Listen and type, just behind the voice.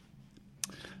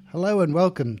Hello and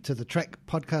welcome to the Trek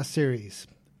podcast series.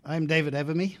 I'm David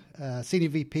Evermy, Senior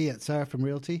VP at Seraphim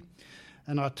Realty,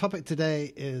 and our topic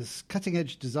today is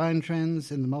cutting-edge design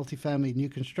trends in the multifamily new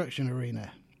construction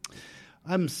arena.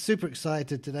 I'm super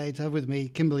excited today to have with me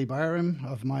Kimberly Byram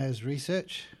of Myers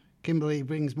Research. Kimberly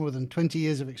brings more than 20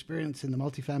 years of experience in the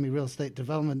multifamily real estate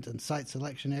development and site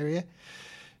selection area.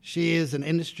 She is an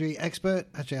industry expert.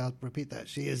 Actually, I'll repeat that.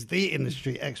 She is the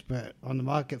industry expert on the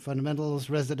market fundamentals,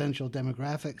 residential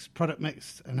demographics, product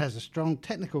mix, and has a strong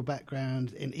technical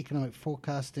background in economic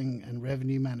forecasting and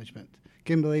revenue management.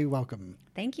 Kimberly, welcome.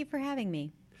 Thank you for having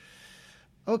me.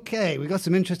 Okay, we've got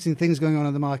some interesting things going on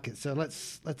in the market, so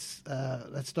let's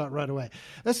start right away.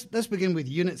 Let's begin with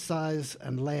unit size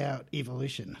and layout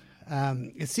evolution.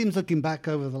 It seems, looking back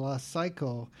over the last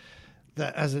cycle,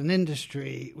 that as an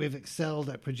industry, we've excelled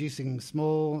at producing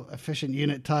small, efficient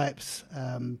unit types,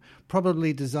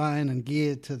 probably designed and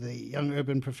geared to the young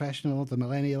urban professional, the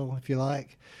millennial, if you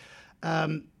like.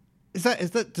 Does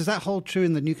that hold true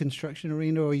in the new construction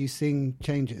arena, or are you seeing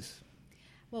changes?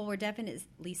 Well, we're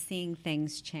definitely seeing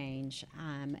things change.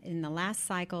 In the last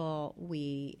cycle,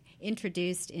 we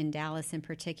introduced in Dallas in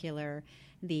particular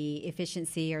the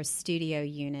efficiency or studio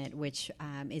unit, which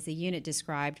is a unit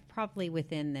described probably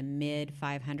within the mid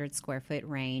 500 square foot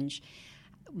range.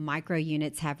 Micro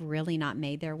units have really not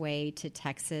made their way to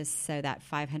Texas, so that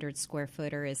 500 square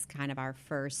footer is kind of our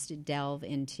first delve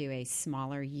into a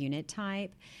smaller unit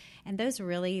type. And those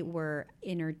really were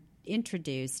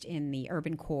introduced in the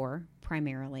urban core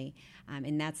primarily,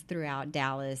 and that's throughout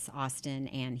Dallas, Austin,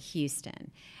 and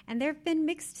Houston. And there have been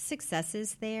mixed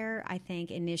successes there. I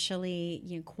think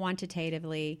initially,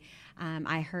 quantitatively,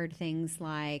 I heard things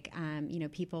like,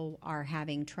 people are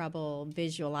having trouble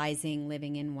visualizing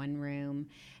living in one room.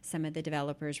 Some of the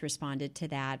developers responded to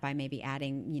that by maybe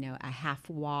adding, a half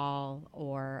wall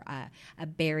or a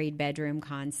buried bedroom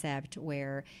concept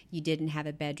where you didn't have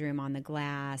a bedroom on the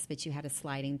glass, but you had a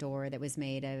sliding door that was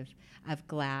made of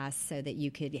glass so that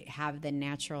you could have the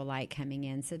natural light coming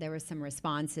in. So there were some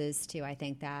responses to, I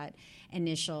think, that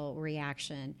initial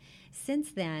reaction.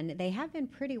 Since then, they have been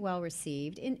pretty well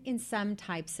received in some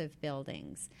types of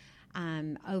buildings.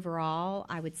 Overall,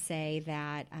 I would say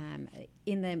that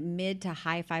in the mid to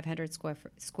high 500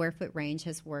 square foot range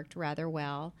has worked rather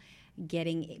well.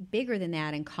 Getting bigger than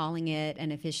that and calling it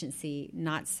an efficiency,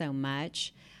 not so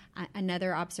much.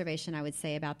 Another observation I would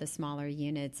say about the smaller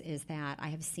units is that I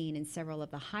have seen in several of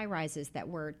the high-rises that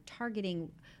were targeting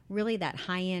really that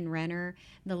high-end renter,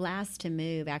 the last to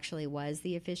move actually was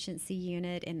the efficiency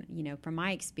unit. And, from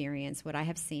my experience, what I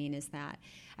have seen is that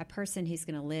a person who's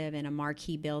going to live in a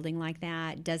marquee building like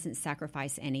that doesn't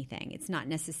sacrifice anything. It's not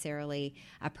necessarily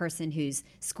a person who's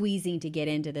squeezing to get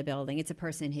into the building. It's a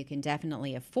person who can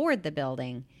definitely afford the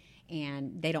building,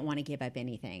 and they don't want to give up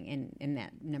anything, and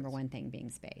that number one thing being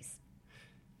space.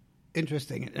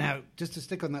 Interesting. Now, just to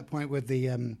stick on that point with the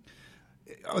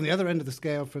on the other end of the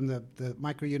scale from the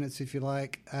micro units, if you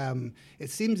like, it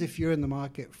seems if you're in the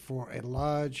market for a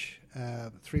large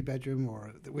 3-bedroom,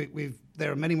 or there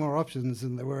are many more options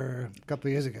than there were a couple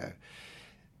of years ago.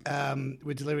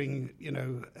 We're delivering,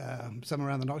 some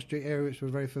around the Knox Street area, which we're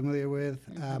very familiar with.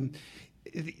 Mm-hmm.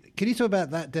 Can you talk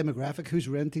about that demographic? Who's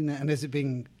renting that, and is it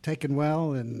being taken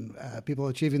well, and people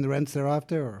achieving the rents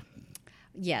thereafter? Or?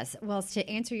 Yes. Well, to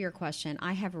answer your question,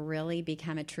 I have really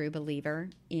become a true believer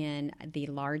in the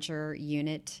larger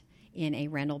unit in a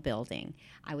rental building.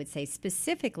 I would say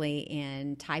specifically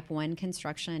in type 1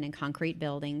 construction and concrete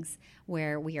buildings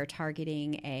where we are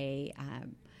targeting a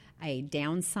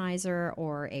downsizer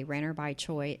or a renter by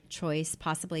choice,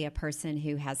 possibly a person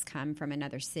who has come from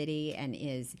another city and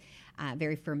is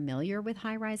very familiar with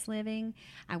high-rise living.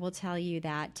 I will tell you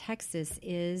that Texas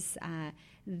is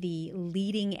the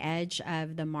leading edge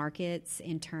of the markets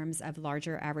in terms of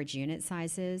larger average unit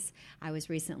sizes. I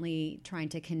was recently trying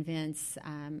to convince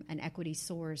an equity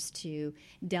source to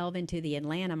delve into the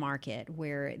Atlanta market,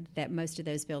 where that most of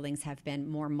those buildings have been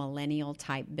more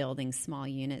millennial-type buildings, small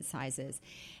unit sizes.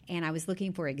 And I was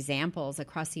looking for examples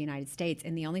across the United States,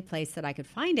 and the only place that I could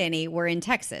find any were in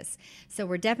Texas. So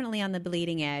we're definitely on the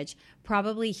bleeding edge.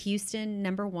 Probably Houston,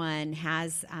 number one,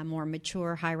 has a more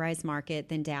mature high-rise market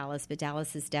than Dallas, but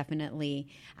Dallas is definitely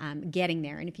getting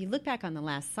there. And if you look back on the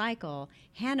last cycle,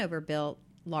 Hanover built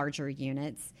larger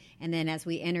units. And then as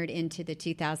we entered into the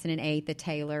 2008, the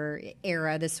Taylor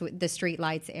era, the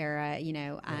streetlights era,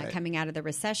 right, coming out of the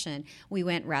recession, we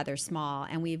went rather small,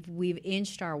 and we've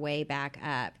inched our way back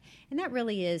up. And that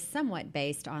really is somewhat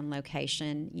based on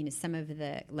location. Some of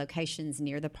the locations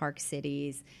near the park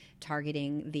cities,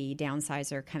 targeting the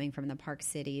downsizer coming from the park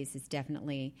cities is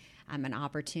definitely an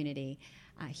opportunity.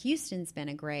 Houston's been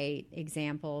a great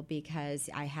example because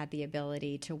I had the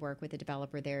ability to work with a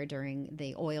developer there during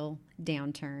the oil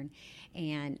downturn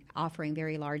and offering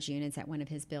very large units at one of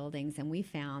his buildings, and we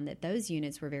found that those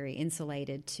units were very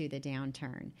insulated to the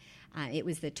downturn. It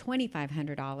was the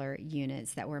 $2,500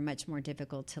 units that were much more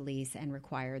difficult to lease and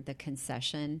required the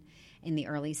concession in the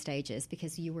early stages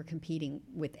because you were competing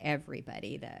with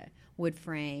everybody. The wood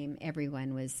frame,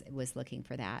 everyone was looking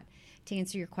for that. To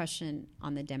answer your question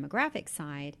on the demographic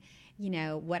side,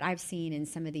 what I've seen in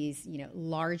some of these,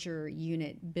 larger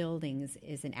unit buildings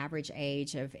is an average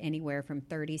age of anywhere from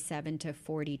 37 to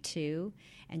 42.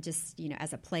 And just,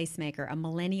 as a placemaker, a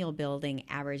millennial building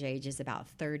average age is about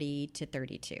 30 to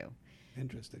 32.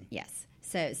 Interesting. Yes.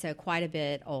 So quite a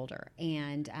bit older.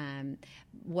 And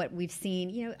what we've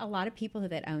seen, a lot of people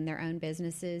that own their own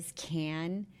businesses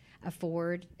can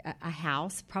afford a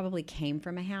house, probably came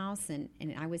from a house. And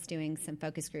I was doing some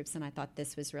focus groups, and I thought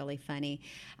this was really funny.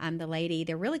 The lady,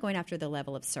 they're really going after the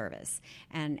level of service.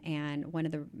 And one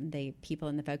of the people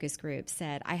in the focus group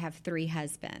said, I have 3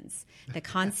 husbands, the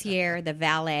concierge, the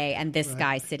valet, and this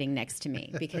guy sitting next to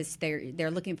me, because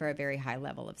they're looking for a very high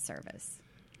level of service.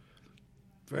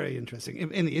 Very interesting.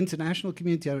 In the international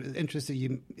community, I'm interested.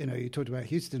 You talked about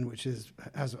Houston, which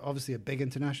has obviously a big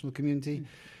international community.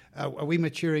 Are we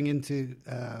maturing into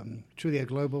truly a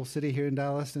global city here in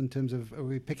Dallas in terms of, are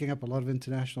we picking up a lot of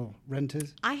international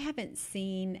renters? I haven't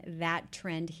seen that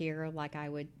trend here like I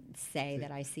would say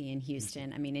that I see in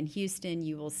Houston. I mean, in Houston,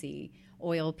 you will see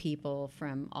oil people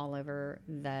from all over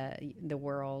the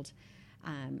world.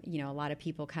 A lot of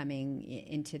people coming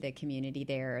into the community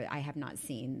there. I have not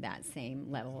seen that same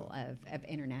level of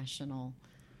international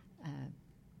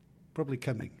probably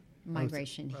coming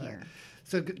migration here.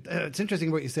 So it's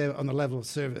interesting what you say on the level of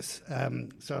service.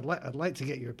 So I'd like to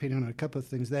get your opinion on a couple of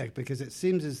things there, because it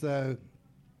seems as though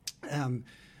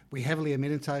we heavily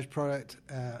amenitized product,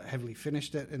 heavily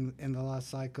finished it in the last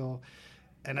cycle,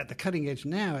 and at the cutting edge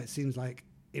now, it seems like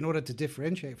in order to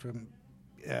differentiate from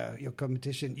your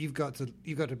competition, you've got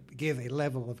to give a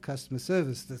level of customer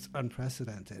service that's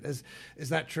unprecedented. Is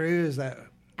that true? Is that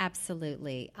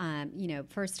absolutely?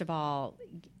 First of all,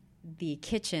 the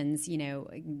kitchens.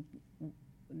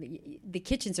 The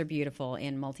kitchens are beautiful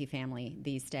in multifamily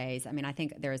these days. I mean, I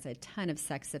think there's a ton of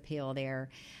sex appeal there.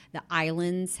 The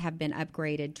islands have been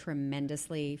upgraded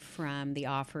tremendously from the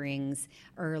offerings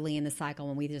early in the cycle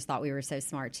when we just thought we were so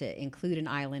smart to include an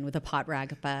island with a pot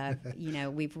rack above.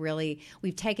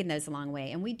 We've taken those a long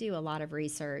way, and we do a lot of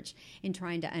research in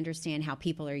trying to understand how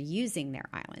people are using their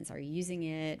islands. Are you using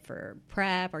it for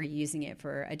prep? Are you using it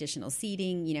for additional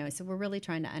seating? So we're really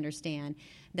trying to understand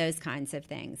those kinds of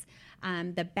things.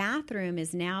 The bathroom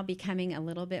is now becoming a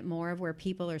little bit more of where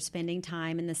people are spending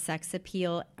time in the sex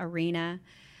appeal arena.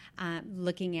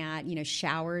 Looking at,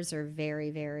 showers are very,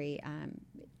 very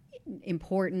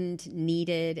important,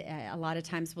 needed. A lot of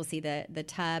times we'll see the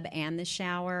tub and the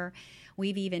shower.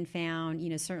 We've even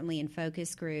found, certainly in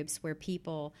focus groups where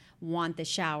people want the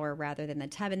shower rather than the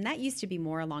tub. And that used to be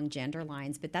more along gender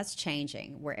lines, but that's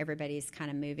changing, where everybody's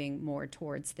kind of moving more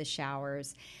towards the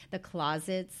showers. The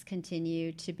closets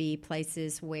continue to be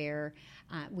places where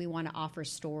we want to offer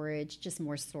storage, just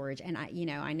more storage. And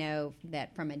I know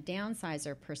that from a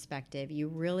downsizer perspective, you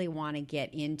really want to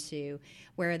get into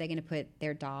where are they going to put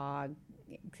their dog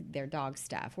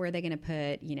stuff, where are they going to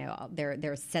put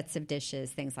their sets of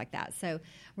dishes, things like that. So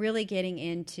really getting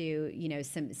into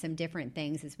some different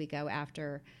things as we go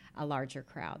after a larger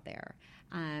crowd there.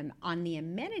 On the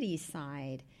amenities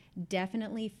side,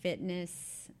 definitely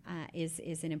fitness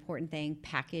is an important thing.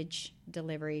 Package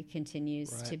delivery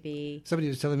continues to be. Somebody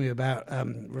was telling me about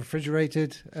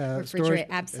refrigerated storage.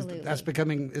 Absolutely.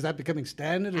 Is that becoming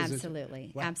standard?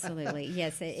 Absolutely. Absolutely.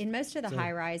 Yes. In most of the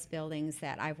high-rise buildings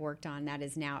that I've worked on, that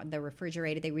is now the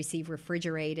refrigerated. They receive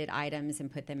refrigerated items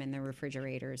and put them in the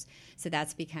refrigerators. So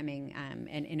that's becoming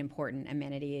an important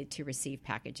amenity to receive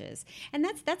packages. And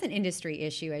that's an industry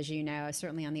issue, as you know,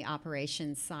 certainly on the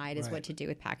operations side, is what to do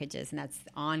with packages. And that's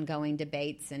ongoing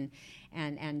debates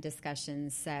and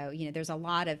discussions. So, there's a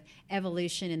lot of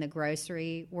evolution in the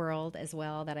grocery world as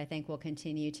well that I think will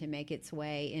continue to make its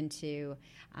way into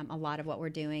a lot of what we're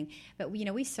doing. But,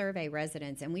 we survey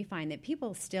residents, and we find that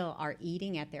people still are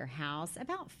eating at their house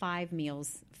about 5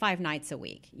 nights a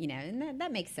week, and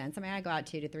that makes sense. I mean, I go out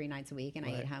 2 to 3 nights a week, and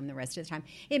I eat home the rest of the time.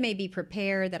 It may be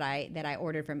prepared that I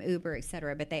ordered from Uber, et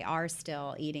cetera, but they are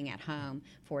still eating at home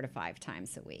 4 to 5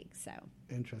 times a week. So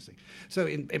interesting. So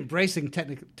embracing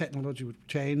technological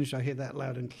change, I hear that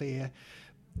loud and clear.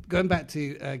 Going back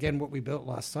to, again, what we built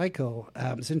last cycle,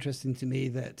 it's interesting to me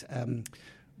that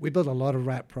we build a lot of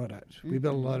wrap product. We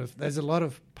build there's a lot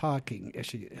of parking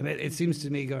issue. And it seems to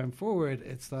me going forward,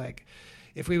 it's like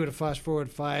if we were to fast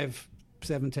forward 5,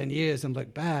 7, 10 years and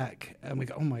look back and we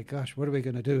go, oh my gosh, what are we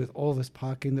going to do with all this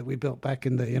parking that we built back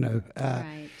in the,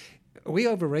 Right. Are we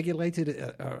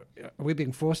overregulated? Are we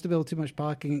being forced to build too much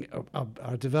parking?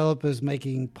 Are developers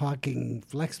making parking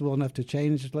flexible enough to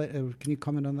change? Can you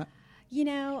comment on that?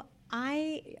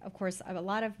 Of course, a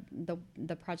lot of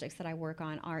the projects that I work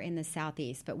on are in the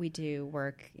Southeast, but we do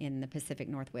work in the Pacific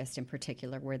Northwest in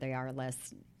particular, where they are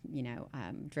less,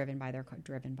 driven by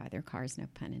their cars, no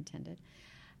pun intended.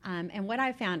 And what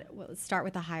I found, let's start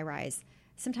with the high rise.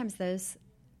 Sometimes those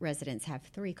residents have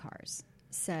 3 cars.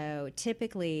 So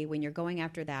typically, when you're going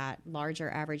after that larger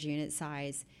average unit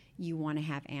size, you want to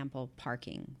have ample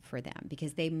parking for them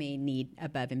because they may need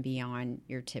above and beyond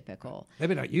your typical. They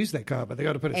may not use that car, but they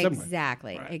got to put it somewhere.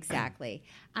 Exactly.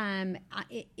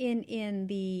 In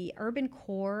the urban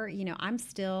core, I'm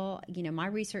still, my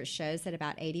research shows that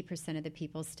about 80% of the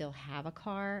people still have a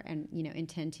car and,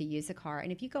 intend to use a car.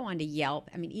 And if you go on to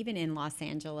Yelp, even in Los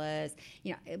Angeles,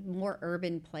 more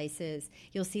urban places,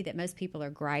 you'll see that most people are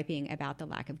griping about the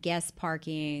lack of guest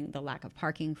parking, the lack of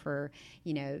parking for,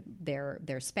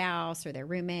 their spouse or their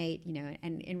roommate,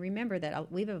 and remember that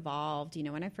we've evolved.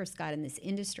 When I first got in this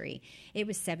industry, it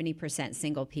was 70%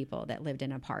 single people that lived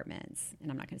in apartments, and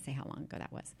I'm not going to say how long ago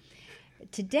that was.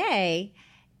 Today,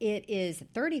 it is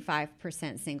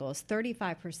 35% singles,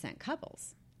 35%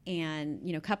 couples,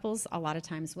 and couples a lot of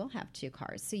times will have 2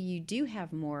 cars, so you do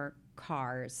have more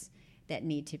cars that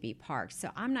need to be parked. So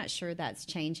I'm not sure that's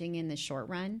changing in the short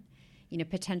run.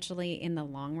 Potentially in the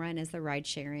long run as the ride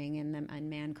sharing and the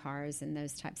unmanned cars and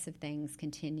those types of things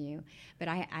continue. But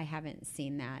I haven't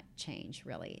seen that change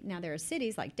really. Now, there are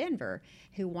cities like Denver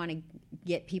who want to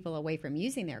get people away from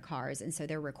using their cars, and so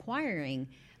they're requiring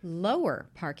lower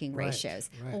parking ratios.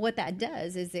 Right. Well, what that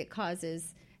does is it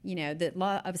causes the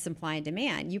law of supply and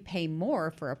demand. You pay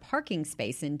more for a parking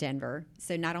space in Denver.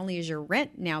 So not only is your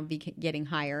rent now getting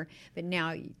higher, but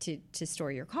now to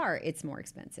store your car, it's more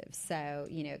expensive. So,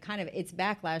 kind of it's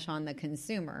backlash on the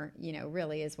consumer,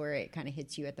 really is where it kind of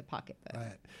hits you at the pocketbook.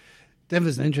 Right.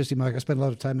 Denver's an interesting market. I spent a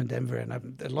lot of time in Denver,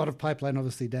 and a lot of pipeline,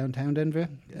 obviously, downtown Denver.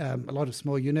 A lot of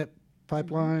small unit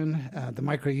pipeline. The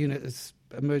micro unit is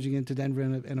emerging into Denver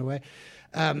in a way.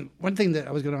 One thing that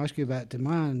I was going to ask you about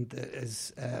demand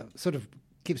is sort of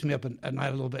keeps me up at night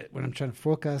a little bit when I'm trying to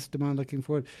forecast demand looking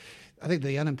forward. I think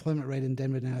the unemployment rate in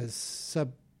Denver now is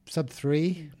sub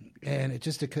 3, and it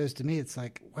just occurs to me, it's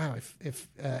like, wow, if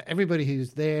everybody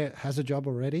who's there has a job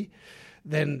already,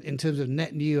 then in terms of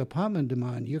net new apartment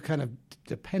demand, you're kind of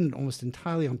dependent almost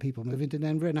entirely on people moving to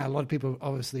Denver. Now, a lot of people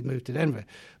obviously move to Denver,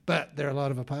 but there are a lot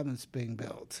of apartments being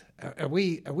built. Are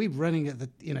we running at the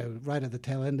right at the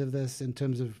tail end of this in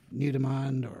terms of new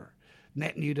demand or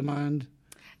net new demand?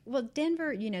 Well,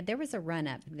 Denver, there was a run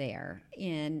up there,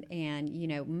 and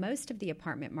most of the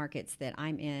apartment markets that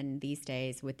I'm in these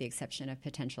days, with the exception of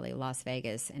potentially Las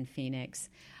Vegas and Phoenix,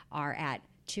 are at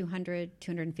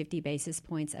 250 basis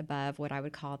points above what I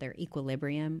would call their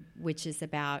equilibrium, which is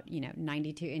about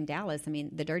 92 in Dallas.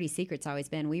 The dirty secret's always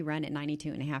been we run at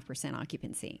 92.5%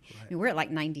 occupancy. Right. We're at like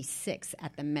 96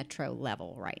 at the metro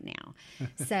level right now.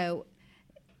 So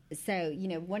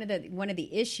one of the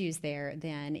issues there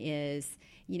then is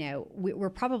we're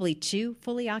probably too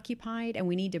fully occupied, and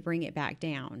we need to bring it back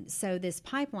down. So this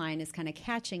pipeline is kind of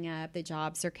catching up. The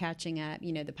jobs are catching up.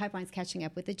 The pipeline's catching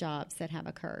up with the jobs that have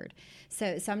occurred.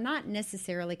 So I'm not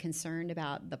necessarily concerned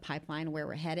about the pipeline where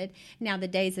we're headed. Now, the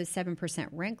days of 7%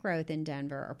 rent growth in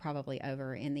Denver are probably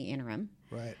over in the interim.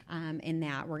 Right. In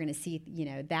that we're going to see,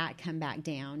 that come back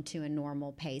down to a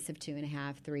normal pace of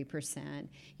 2.5%, 3%.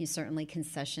 Certainly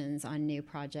concessions on new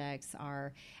projects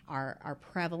are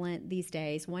prevalent these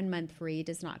days. 1 month free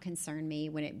does not concern me.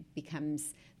 When it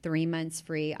becomes 3 months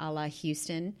free, a la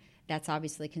Houston, that's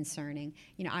obviously concerning.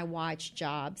 I watch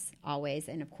jobs always,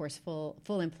 and of course, full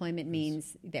employment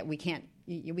means that we can't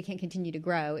continue to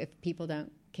grow if people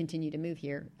don't continue to move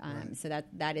here. Right. So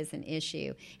that is an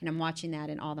issue, and I'm watching that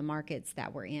in all the markets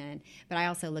that we're in. But I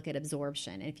also look at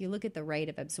absorption, and if you look at the rate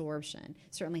of absorption,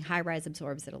 certainly high-rise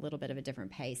absorbs at a little bit of a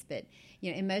different pace, but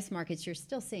in most markets you're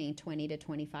still seeing 20 to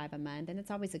 25 a month, and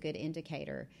it's always a good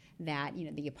indicator that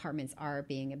the apartments are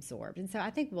being absorbed. And so I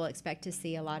think we'll expect to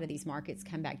see a lot of these markets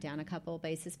come back down a couple of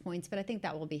basis points, but I think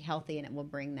that will be healthy, and it will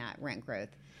bring that rent growth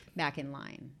back in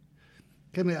line.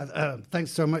 Kimmy, thanks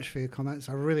so much for your comments.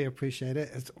 I really appreciate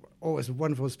it. It's always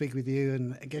wonderful to speak with you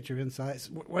and get your insights.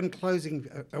 One closing,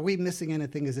 are we missing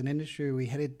anything as an industry? Are we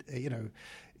headed, do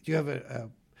you have a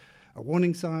a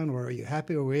warning sign, or are you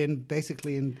happy, or we're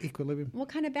basically in equilibrium? Well,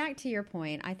 kind of back to your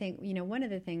point, I think, one of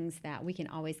the things that we can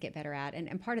always get better at,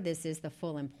 and part of this is the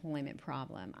full employment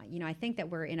problem. I think that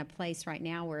we're in a place right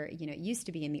now where, it used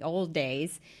to be in the old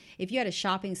days, if you had a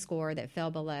shopping score that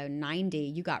fell below 90,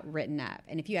 you got written up.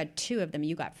 And if you had 2 of them,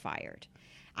 you got fired.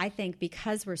 I think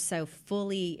because we're so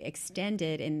fully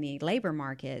extended in the labor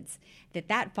markets,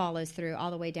 that follows through all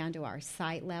the way down to our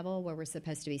site level, where we're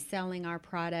supposed to be selling our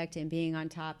product and being on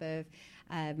top of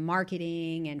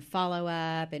marketing and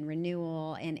follow-up and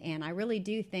renewal. And I really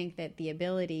do think that the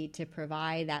ability to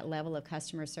provide that level of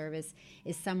customer service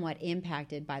is somewhat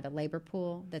impacted by the labor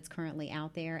pool that's currently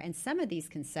out there. And some of these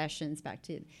concessions, back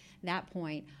to that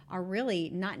point, are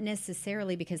really not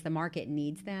necessarily because the market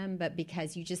needs them, but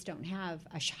because you just don't have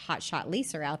a hotshot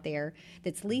leaser out there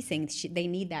that's leasing. They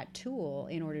need that tool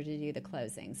in order to do the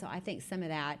closing. So I think some of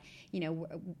that,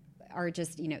 are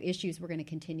just issues we're going to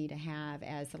continue to have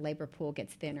as the labor pool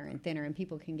gets thinner and thinner, and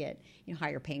people can get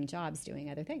higher paying jobs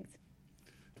doing other things.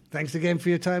 Thanks again for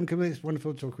your time, Camille. It's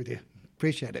wonderful to talk with you.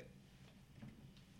 Appreciate it.